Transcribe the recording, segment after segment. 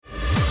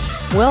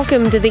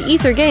Welcome to the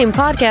Ether Game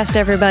podcast,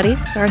 everybody.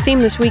 Our theme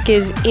this week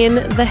is In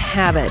the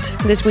Habit.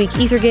 This week,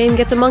 Ether Game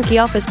gets a monkey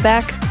off his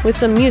back with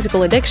some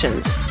musical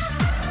addictions.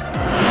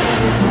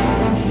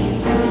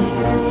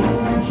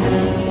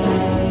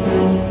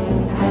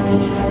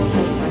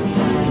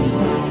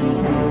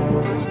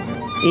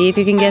 See if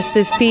you can guess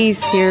this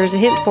piece. Here's a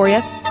hint for you.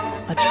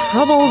 A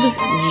troubled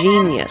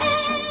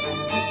genius.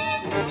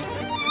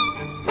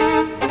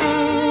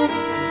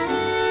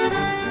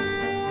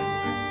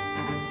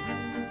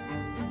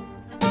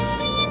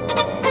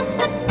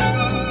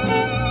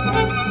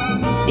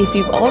 If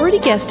you've already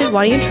guessed it,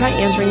 why don't you try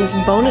answering this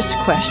bonus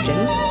question?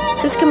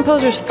 This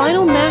composer's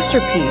final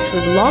masterpiece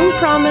was long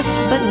promised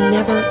but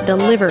never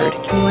delivered.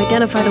 Can you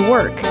identify the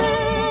work?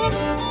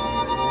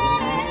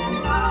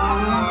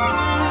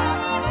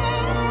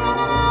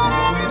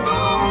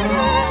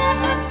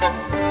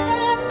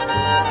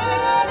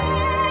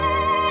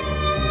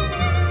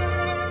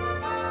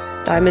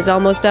 Time is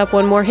almost up.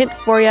 One more hint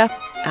for you.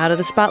 Out of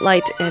the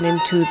spotlight and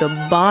into the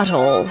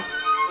bottle.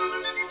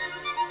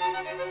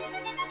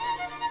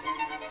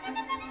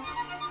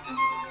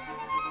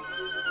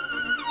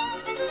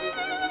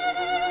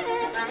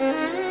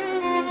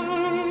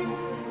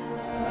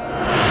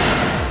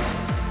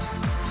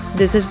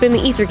 This has been the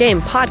Ether Game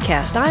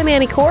podcast. I'm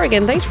Annie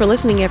Corrigan. Thanks for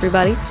listening,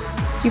 everybody.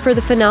 You've heard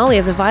the finale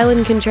of the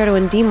Violin Concerto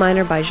in D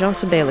minor by Jean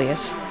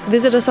Sibelius.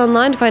 Visit us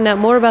online to find out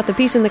more about the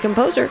piece and the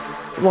composer.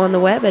 We're on the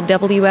web at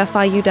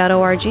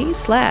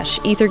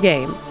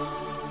wfiu.org/ethergame.